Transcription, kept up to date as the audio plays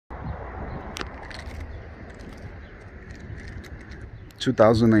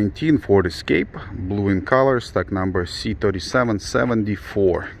2019 Ford Escape, blue in color, stock number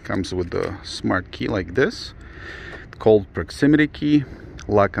C3774. Comes with the smart key like this, called proximity key,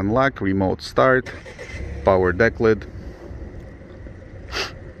 lock and lock, remote start, power deck lid.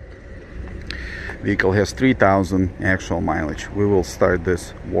 Vehicle has 3,000 actual mileage. We will start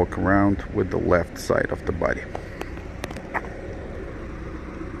this walk around with the left side of the body.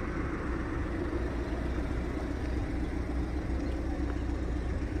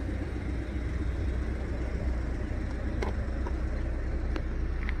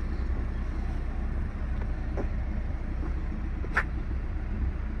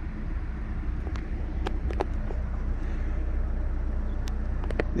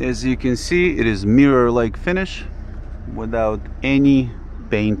 As you can see, it is mirror-like finish without any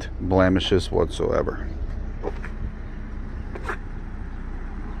paint blemishes whatsoever.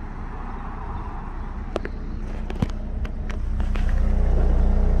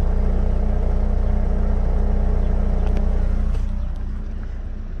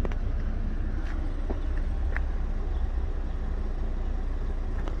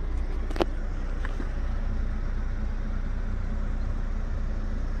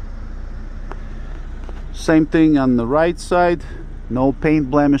 Same thing on the right side, no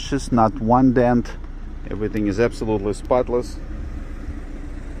paint blemishes, not one dent. Everything is absolutely spotless.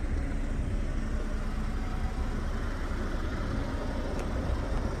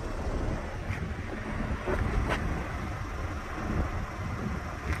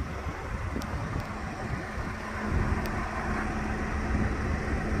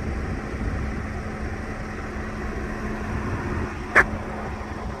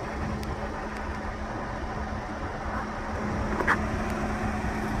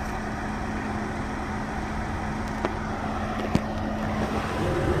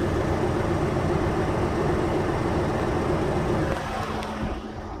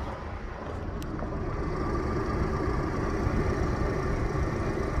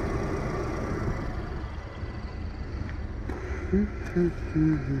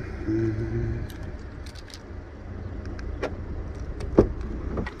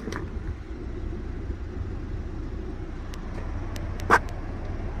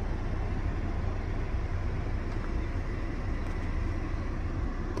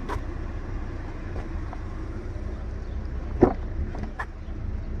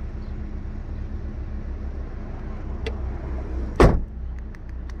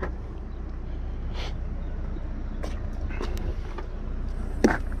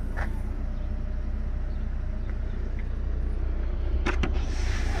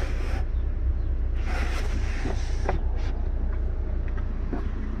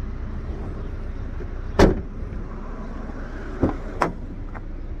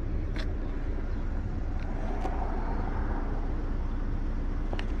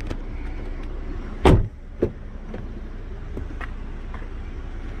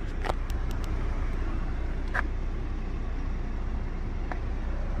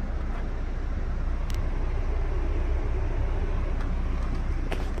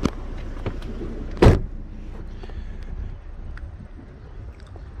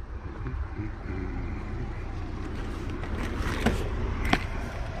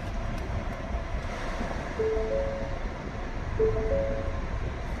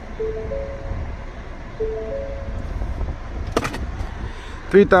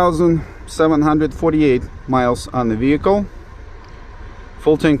 $3,748 miles on the vehicle.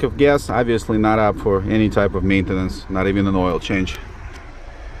 Full tank of gas, obviously not up for any type of maintenance, not even an oil change.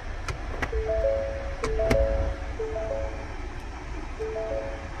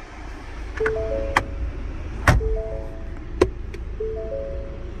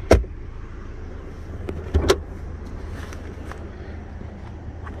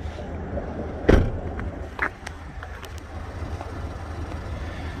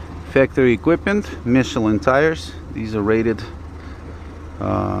 Factory equipment, Michelin tires. These are rated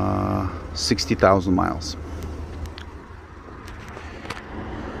 60,000 miles.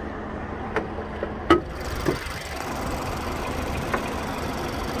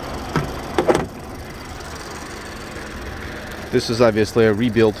 This is obviously a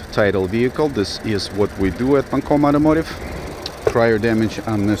rebuilt title vehicle. This is what we do at Pancom Automotive. Prior damage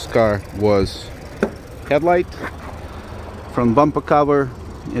on this car was headlight, front bumper cover.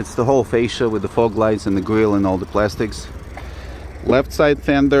 It's the whole fascia with the fog lights and the grille and all the plastics. Left side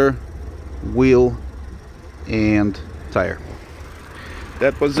fender, wheel, and tire.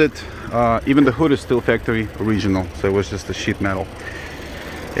 That was it. Even the hood is still factory original, so it was just a sheet metal.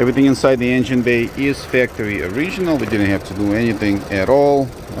 Everything inside the engine bay is factory original. We didn't have to do anything at all.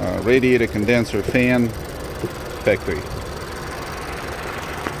 Radiator, condenser, fan, factory.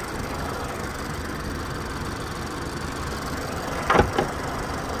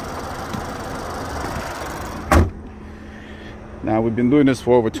 Now, we've been doing this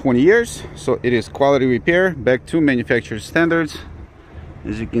for over 20 years, so it is quality repair back to manufacturer standards.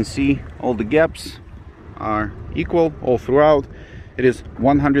 As you can see, all the gaps are equal all throughout. It is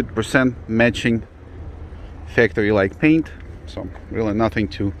 100% matching factory-like paint, so really nothing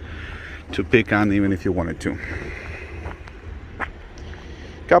to pick on, even if you wanted to.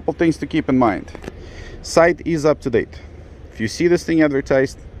 Couple things to keep in mind. Site is up to date. If you see this thing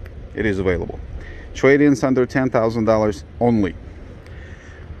advertised, it is available. Trade-ins under $10,000 only.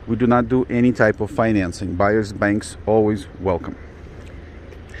 We do not do any type of financing. Buyers, banks, always welcome.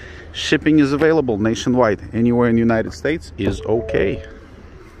 Shipping is available nationwide. Anywhere in the United States is okay.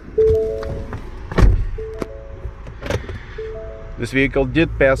 This vehicle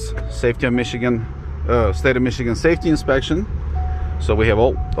did pass State of Michigan safety inspection. So we have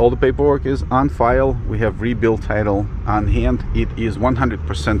all the paperwork is on file. We have rebuilt title on hand. It is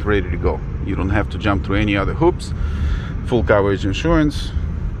 100% ready to go. You don't have to jump through any other hoops. Full coverage insurance.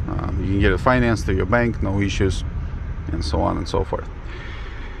 You can get it financed through your bank, no issues, and so on and so forth.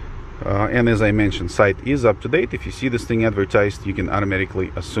 And as I mentioned, site is up to date. If you see this thing advertised, you can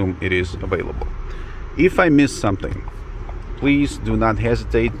automatically assume it is available. If I missed something, please do not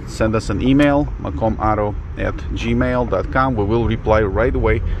hesitate. Send us an email, macomauto@gmail.com. We will reply right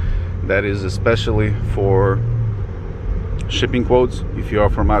away. That is especially for shipping quotes. If you are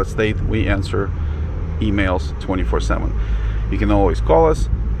from out of state, we answer emails 24/7. You can always call us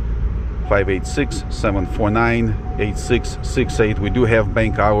 586-749-8668. We do have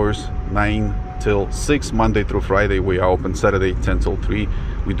bank hours 9 till 6 Monday through Friday. We are open Saturday 10 till 3.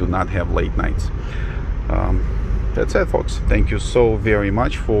 We do not have late nights. That's it, folks. Thank you so very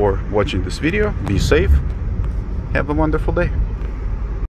much for watching this video. Be safe. Have a wonderful day.